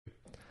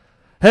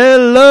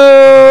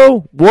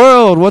Hello,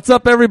 world. What's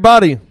up,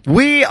 everybody?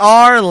 We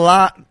are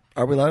live.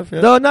 Are we live? Yeah.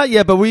 No, not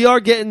yet, but we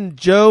are getting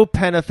Joe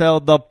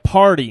Penafiel, the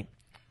party.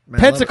 Man,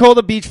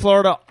 Pensacola Beach,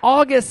 Florida,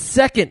 August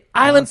 2nd.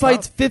 Island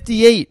Fights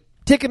 58.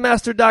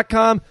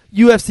 Ticketmaster.com,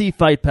 UFC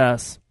Fight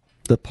Pass.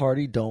 The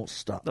party don't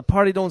stop. The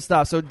party don't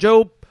stop. So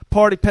Joe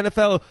Party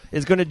Penafiel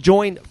is going to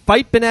join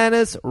Fight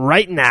Bananas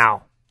right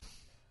now.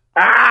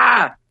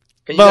 Can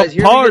you guys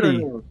hear party.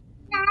 Me?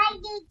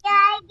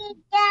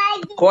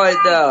 Quiet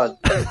down.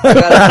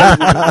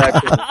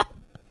 I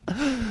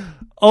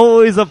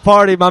Always a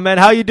party, my man.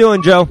 How you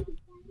doing, Joe?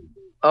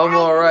 I'm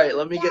all right.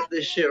 Let me get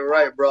this shit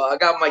right, bro. I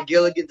got my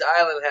Gilligan's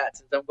Island hat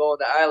since I'm going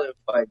to Island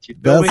Fight.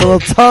 That's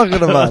what I'm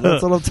talking about.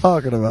 That's what I'm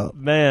talking about.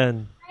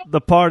 Man,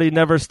 the party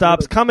never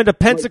stops. Coming to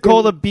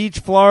Pensacola Beach,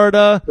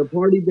 Florida. The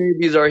party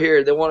babies are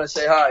here. They want to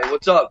say hi.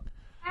 What's up?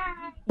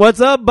 What's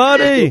up,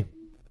 buddy?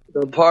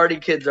 The party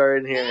kids are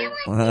in here.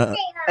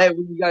 Hey,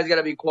 you guys got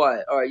to be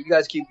quiet. All right, you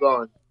guys keep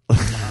going.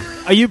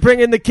 Are you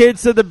bringing the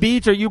kids to the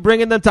beach? Are you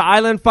bringing them to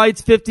Island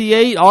Fights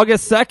 58,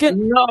 August 2nd?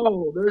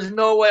 No, there's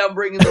no way I'm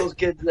bringing those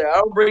kids there. I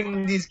don't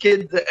bring these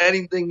kids to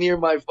anything near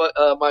my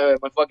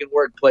fucking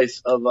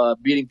workplace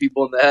of beating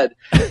people in the head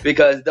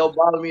because they'll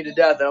bother me to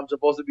death and I'm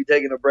supposed to be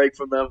taking a break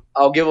from them.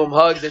 I'll give them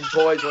hugs and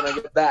toys when I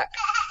get back.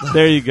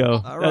 There you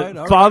go. All right.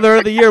 Father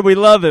of the Year. We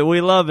love it.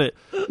 We love it.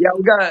 Yeah,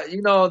 we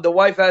got the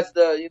wife has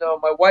to,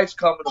 my wife's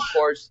coming, of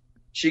course.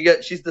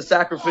 She's the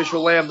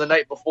sacrificial lamb the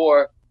night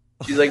before.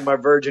 She's like my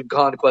virgin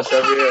conquest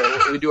every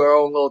year. We do our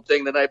own little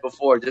thing the night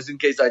before, just in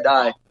case I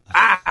die.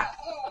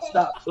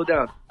 Stop. Slow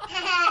down.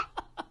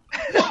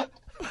 I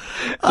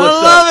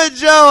love it,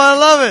 Joe. I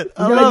love it.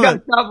 I love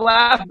it. Stop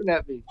laughing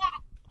at me.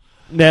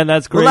 Man,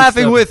 that's great. We're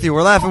laughing with you.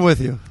 We're laughing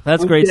with you.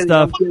 That's great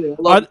stuff. I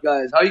love you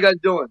guys. How you guys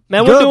doing?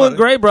 Man, we're doing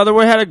great, brother.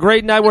 We had a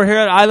great night. We're here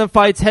at Island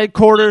Fights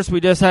headquarters.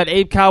 We just had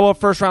Abe Kawa,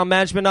 first round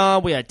management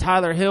on. We had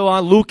Tyler Hill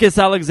on. Lucas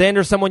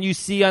Alexander, someone you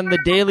see on the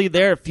daily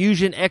there at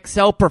Fusion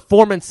XL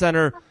Performance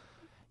Center.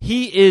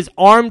 He is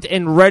armed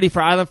and ready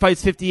for Island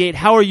Fights 58.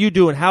 How are you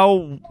doing?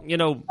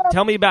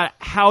 Tell me about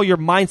how your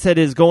mindset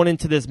is going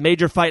into this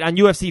major fight on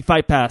UFC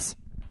Fight Pass.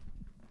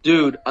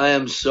 Dude, I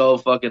am so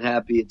fucking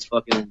happy. It's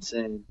fucking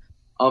insane.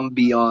 I'm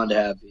beyond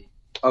happy.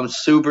 I'm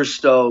super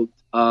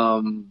stoked. I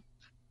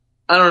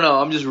don't know.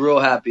 I'm just real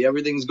happy.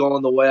 Everything's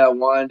going the way I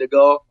wanted to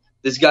go.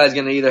 This guy's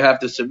going to either have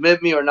to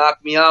submit me or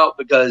knock me out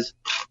because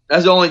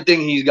that's the only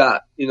thing he's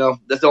got.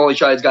 That's the only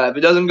shot he's got. If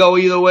it doesn't go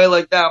either way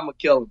like that, I'm going to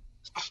kill him.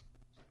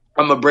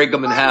 I'm going to break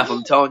him in half.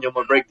 I'm telling you, I'm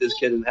going to break this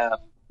kid in half.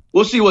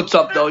 We'll see what's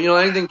up, though.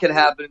 Anything can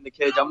happen in the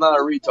cage. I'm not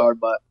a retard,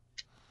 but,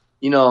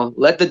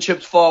 let the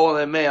chips fall when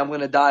they may. I'm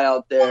going to die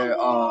out there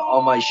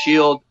on my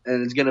shield,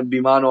 and it's going to be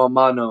mano a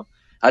mano.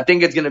 I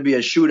think it's going to be a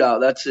shootout.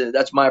 That's it.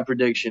 That's my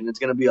prediction. It's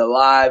going to be a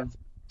live,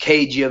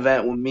 cagey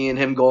event with me and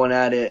him going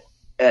at it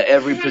at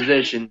every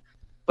position.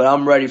 But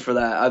I'm ready for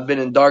that. I've been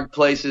in dark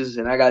places,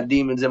 and I got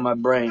demons in my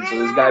brain, so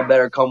this guy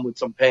better come with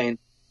some pain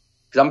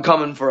because I'm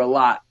coming for a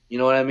lot. You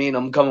know what I mean?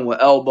 I'm coming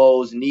with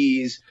elbows,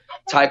 knees,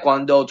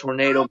 taekwondo,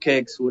 tornado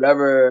kicks,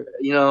 whatever,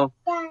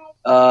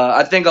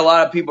 I think a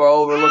lot of people are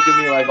overlooking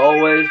me like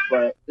always,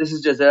 but this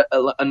is just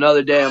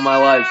another day in my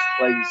life.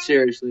 Like,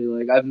 seriously,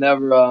 like I've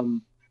never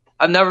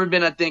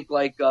been, I think,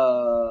 like,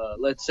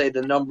 let's say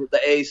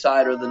the A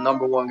side or the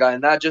number one guy,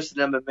 not just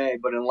in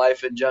MMA, but in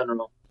life in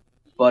general.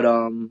 But,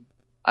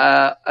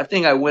 I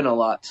think I win a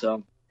lot.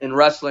 So in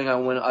wrestling,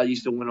 I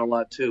used to win a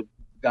lot too.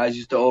 Guys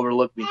used to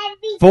overlook me.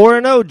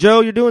 4-0,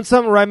 Joe. You're doing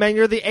something right, man.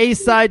 You're the A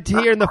side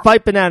here in the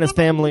Fight Bananas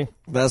family.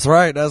 That's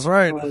right. That's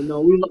right. No,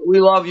 we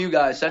love you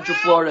guys. Central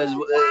Florida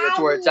that's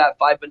where it's at.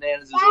 Fight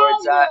Bananas is where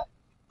it's at.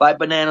 Fight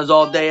Bananas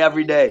all day,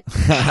 every day.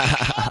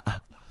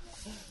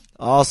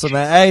 Awesome,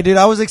 man. Hey, dude,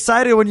 I was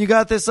excited when you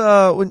got this.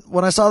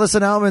 When I saw this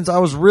announcement, I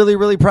was really,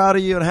 really proud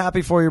of you and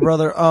happy for you,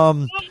 brother.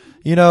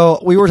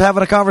 We were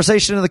having a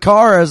conversation in the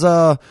car as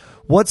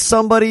what's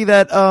somebody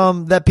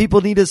that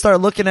people need to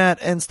start looking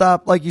at and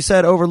stop, like you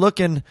said,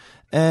 overlooking.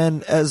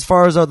 And as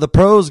far as the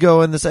pros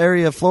go in this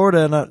area of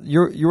Florida, and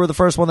you were the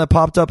first one that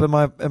popped up in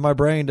my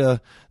brain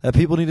that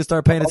people need to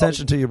start paying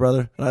attention to you,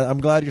 brother.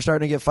 I'm glad you're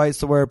starting to get fights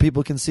to where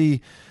people can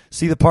see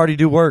the party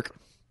do work.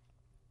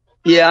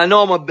 Yeah, I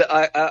know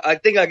I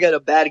think I get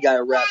a bad guy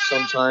rap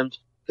sometimes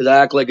because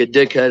I act like a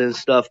dickhead and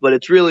stuff, but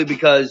it's really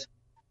because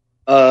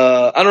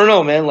I don't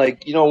know, man.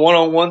 Like,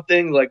 one-on-one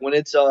thing, like when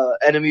it's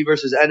enemy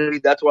versus enemy,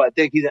 that's what I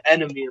think. He's an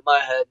enemy in my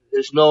head.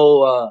 There's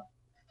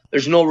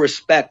no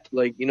respect.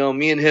 Like,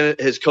 me and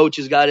his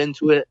coaches got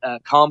into it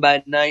at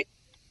combat night,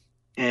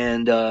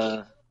 and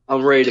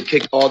I'm ready to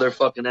kick all their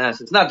fucking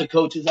asses. Not the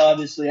coaches,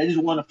 obviously. I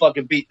just want to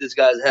fucking beat this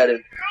guy's head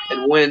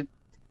and win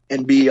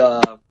and be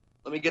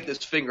let me get this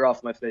finger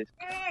off my face.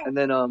 And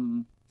then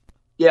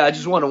I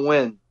just want to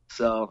win.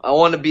 So I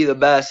want to be the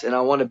best, and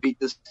I want to beat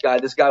this guy.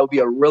 This guy will be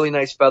a really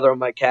nice feather on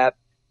my cap.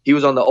 He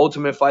was on the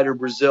Ultimate Fighter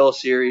Brazil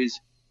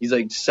series. He's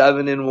like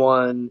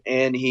 7-1,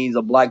 and he's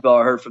a black belt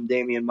I heard from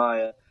Damian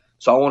Maia.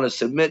 So I want to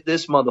submit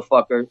this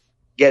motherfucker,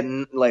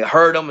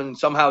 hurt him and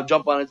somehow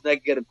jump on his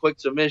neck, get a quick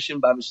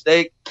submission by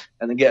mistake,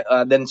 and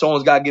then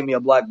someone's got to give me a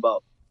black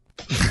belt.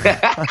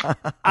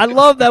 I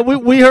love that.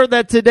 We heard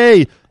that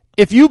today.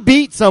 If you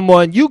beat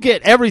someone, you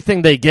get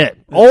everything they get.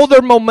 All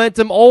their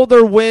momentum, all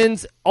their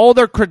wins, all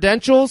their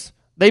credentials,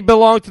 they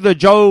belong to the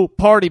Joe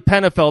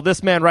Penafiel,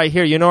 this man right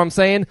here. You know what I'm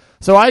saying?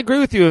 So I agree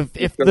with you.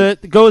 If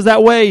it goes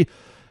that way,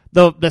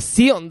 the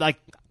ceiling, like,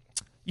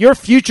 your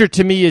future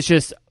to me is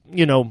just,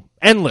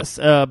 endless.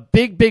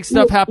 Big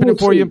stuff happening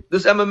for you.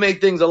 This MMA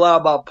thing's a lot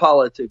about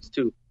politics,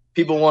 too.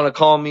 People want to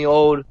call me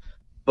old,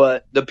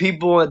 but the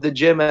people at the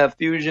gym at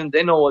Fusion,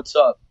 they know what's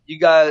up. You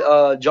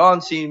guys,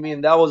 John seen me,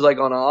 and that was like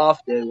on an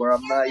off day where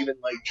I'm not even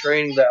like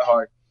training that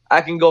hard.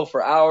 I can go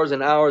for hours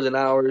and hours and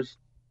hours.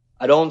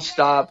 I don't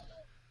stop.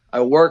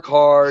 I work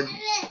hard,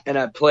 and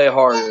I play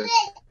harder.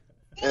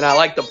 And I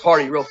like to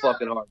party real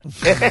fucking hard.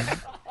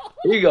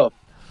 Here you go.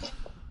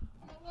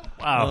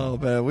 Wow. Oh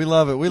man, we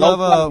love it. We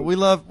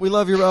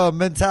love your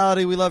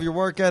mentality. We love your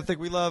work ethic.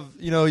 We love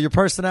your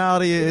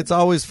personality. It's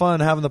always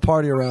fun having the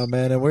party around,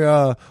 man. And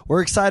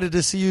we're excited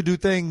to see you do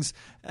things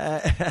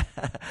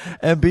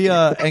and be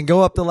and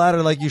go up the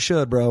ladder like you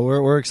should, bro.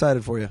 We're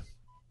excited for you.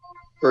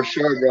 For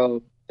sure,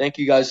 bro. Thank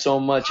you guys so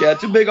much. Yeah,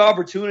 it's a big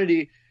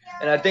opportunity,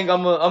 and I think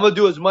I'm gonna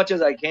do as much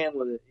as I can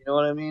with it. You know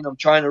what I mean? I'm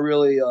trying to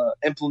really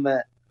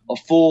implement a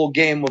full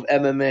game of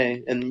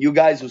MMA, and you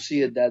guys will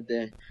see it that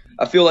day.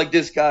 I feel like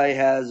this guy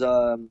has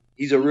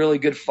he's a really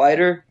good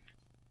fighter,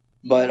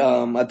 but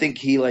I think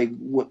he I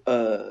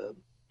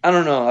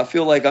don't know. I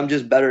feel like I'm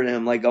just better than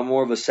him. Like, I'm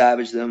more of a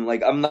savage than him.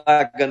 Like, I'm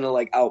not gonna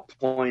like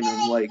outpoint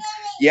him. Like,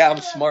 yeah, I'm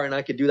smart and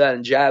I could do that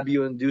and jab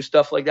you and do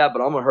stuff like that,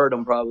 but I'm gonna hurt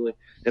him probably.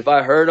 If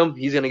I hurt him,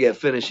 he's gonna get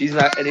finished. He's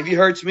not, and if he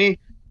hurts me,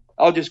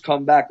 I'll just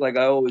come back like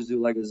I always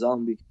do, like a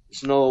zombie.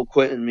 There's no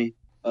quitting me.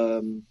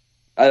 I'm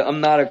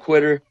not a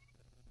quitter.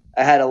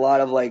 I had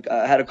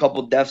a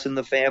couple deaths in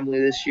the family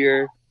this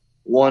year.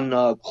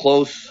 One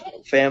close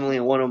family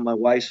and one of my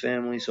wife's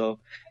family. So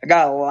I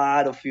got a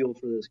lot of fuel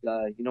for this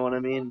guy. You know what I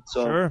mean?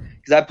 So,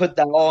 because I put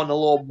that all in a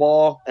little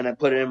ball and I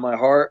put it in my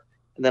heart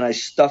and then I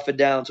stuff it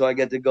down so I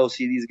get to go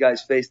see these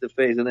guys face to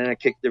face and then I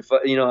kick their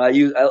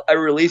I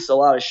release a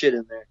lot of shit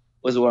in there,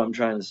 was what I'm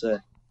trying to say.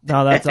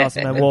 No, that's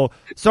awesome, man. Well,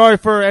 sorry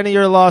for any of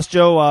your loss,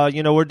 Joe.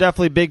 We're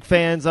definitely big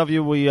fans of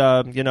you. We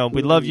love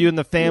you and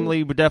the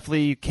family. We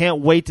definitely can't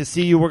wait to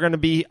see you.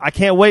 I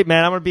can't wait,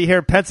 man. I'm going to be here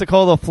in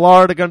Pensacola,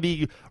 Florida, going to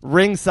be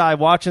ringside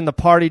watching the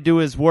party do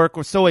his work.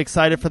 We're so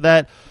excited for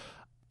that.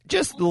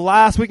 Just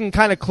last, we can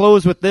kind of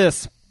close with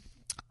this.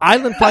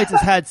 Island Fights has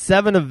had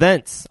 7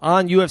 events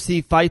on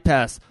UFC Fight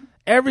Pass.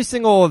 Every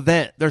single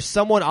event, there's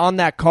someone on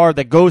that card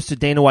that goes to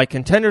Dana White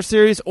Contender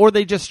Series, or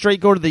they just straight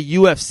go to the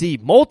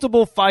UFC.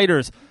 Multiple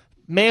fighters,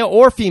 male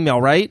or female,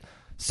 right?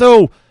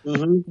 So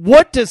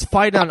what does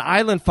Fight on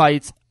Island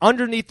Fights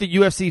underneath the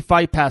UFC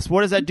Fight Pass,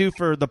 what does that do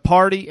for the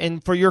party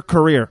and for your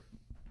career?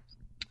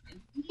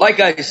 Like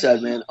I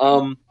said, man,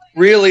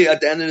 really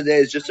at the end of the day,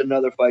 it's just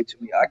another fight to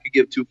me. I could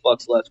give 2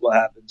 fucks less what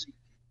happens.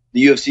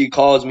 The UFC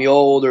calls me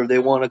old, or they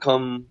want to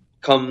come,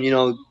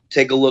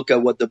 take a look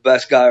at what the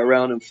best guy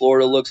around in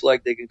Florida looks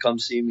like, they can come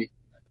see me.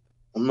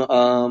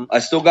 I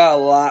still got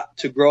a lot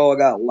to grow. I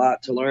got a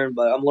lot to learn,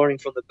 but I'm learning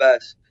from the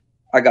best.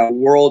 I got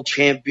world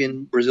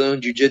champion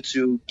Brazilian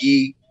Jiu-Jitsu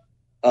gi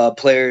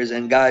players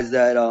and guys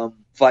that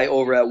fight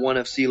over at ONE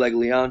FC like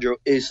Leandro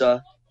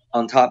Issa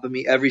on top of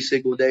me every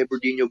single day.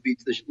 Berdinho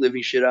beats the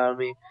living shit out of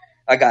me.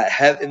 I got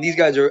and these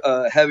guys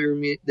are heavier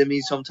than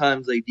me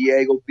sometimes. Like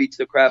Diego beats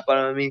the crap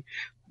out of me.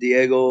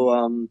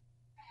 Diego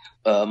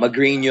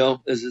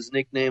Magrinho is his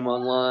nickname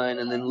online.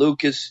 And then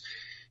Lucas,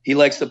 he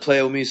likes to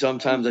play with me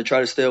sometimes. I try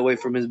to stay away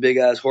from his big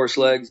ass horse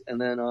legs.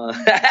 And then,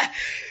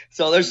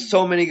 so there's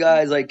so many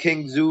guys like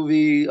King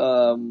Zuvi,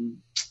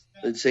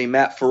 let's say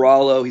Matt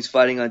Ferrallo, he's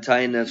fighting on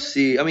Titan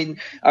FC. I mean,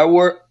 I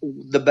work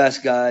the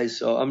best guys.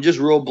 So I'm just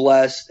real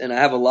blessed. And I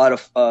have a lot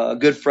of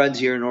good friends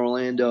here in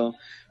Orlando,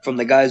 from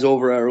the guys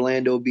over at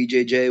Orlando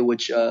BJJ,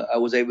 which I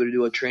was able to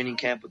do a training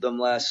camp with them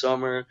last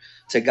summer,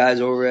 to guys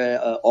over at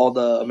all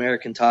the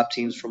American top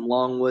teams from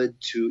Longwood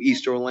to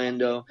East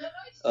Orlando.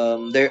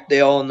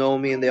 They all know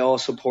me and they all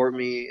support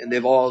me, and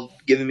they've all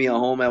given me a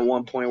home at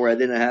one point where I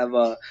didn't have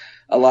a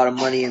lot of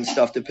money and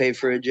stuff to pay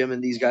for a gym,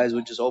 and these guys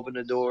would just open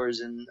the doors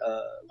and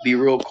be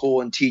real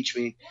cool and teach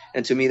me.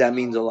 And to me, that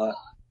means a lot.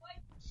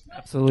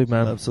 Absolutely,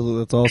 man. Absolutely.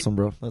 That's awesome,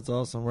 bro. That's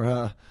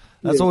awesome.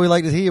 That's what we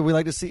like to hear. We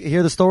like to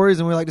hear the stories,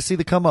 and we like to see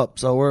the come up.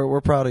 So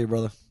we're proud of you,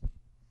 brother.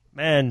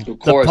 Man, the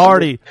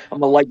party. I'm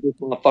gonna light this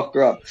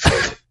motherfucker up.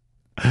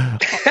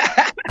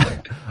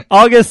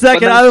 August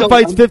 2nd, Island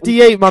Fights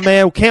 58, my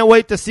man. Can't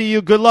wait to see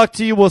you. Good luck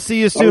to you. We'll see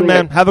you soon,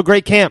 man. Have a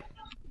great camp.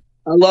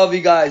 I love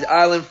you guys.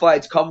 Island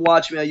Fights. Come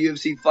watch me on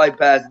UFC Fight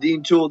Pass.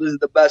 Dean Toole, this is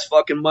the best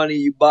fucking money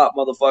you bought,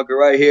 motherfucker,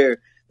 right here.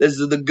 This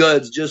is the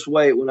goods. Just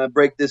wait when I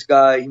break this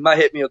guy. He might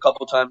hit me a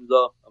couple times,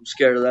 though. I'm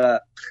scared of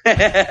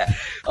that.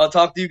 I'll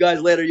talk to you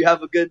guys later. You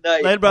have a good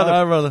night. Later, brother.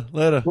 All right, brother.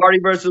 Later. Party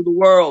versus the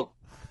world.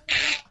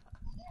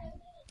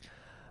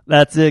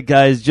 That's it,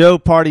 guys. Joe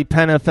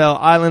Penafiel,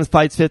 Island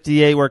Fights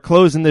 58. We're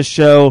closing the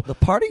show. The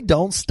party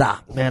don't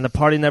stop. Man, the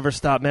party never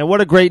stopped, man. What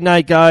a great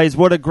night, guys.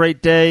 What a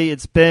great day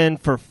it's been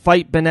for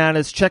Fight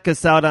Bananas. Check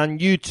us out on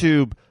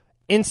YouTube,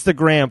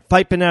 Instagram,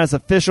 Fight Bananas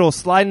Official.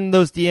 Slide in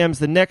those DMs.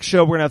 The next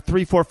show, we're going to have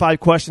 3, 4, 5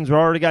 questions. We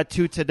already got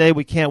 2 today.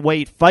 We can't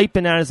wait. Fight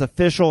Bananas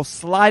Official.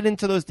 Slide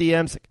into those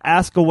DMs.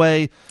 Ask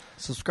away.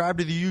 Subscribe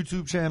to the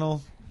YouTube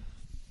channel.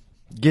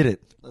 Get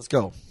it. Let's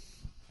go.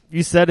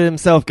 You said it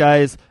himself,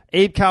 guys.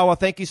 Abe Kawa,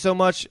 thank you so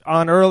much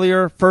on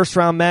earlier. First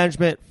round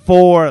management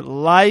for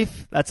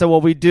life. That's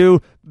what we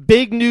do.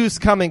 Big news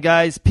coming,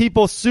 guys.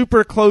 People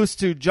super close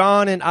to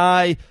John and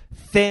I,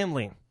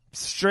 family.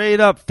 Straight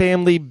up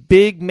family.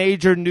 Big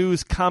major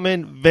news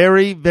coming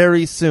very,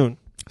 very soon.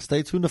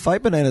 Stay tuned to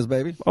Fight Bananas,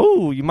 baby.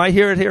 Oh, you might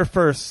hear it here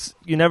first.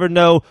 You never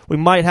know. We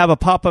might have a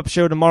pop-up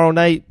show tomorrow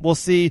night. We'll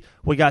see.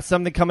 We got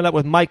something coming up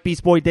with Mike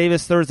Beast Boy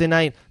Davis Thursday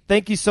night.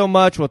 Thank you so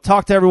much. We'll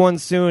talk to everyone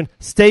soon.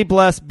 Stay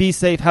blessed. Be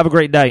safe. Have a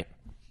great night.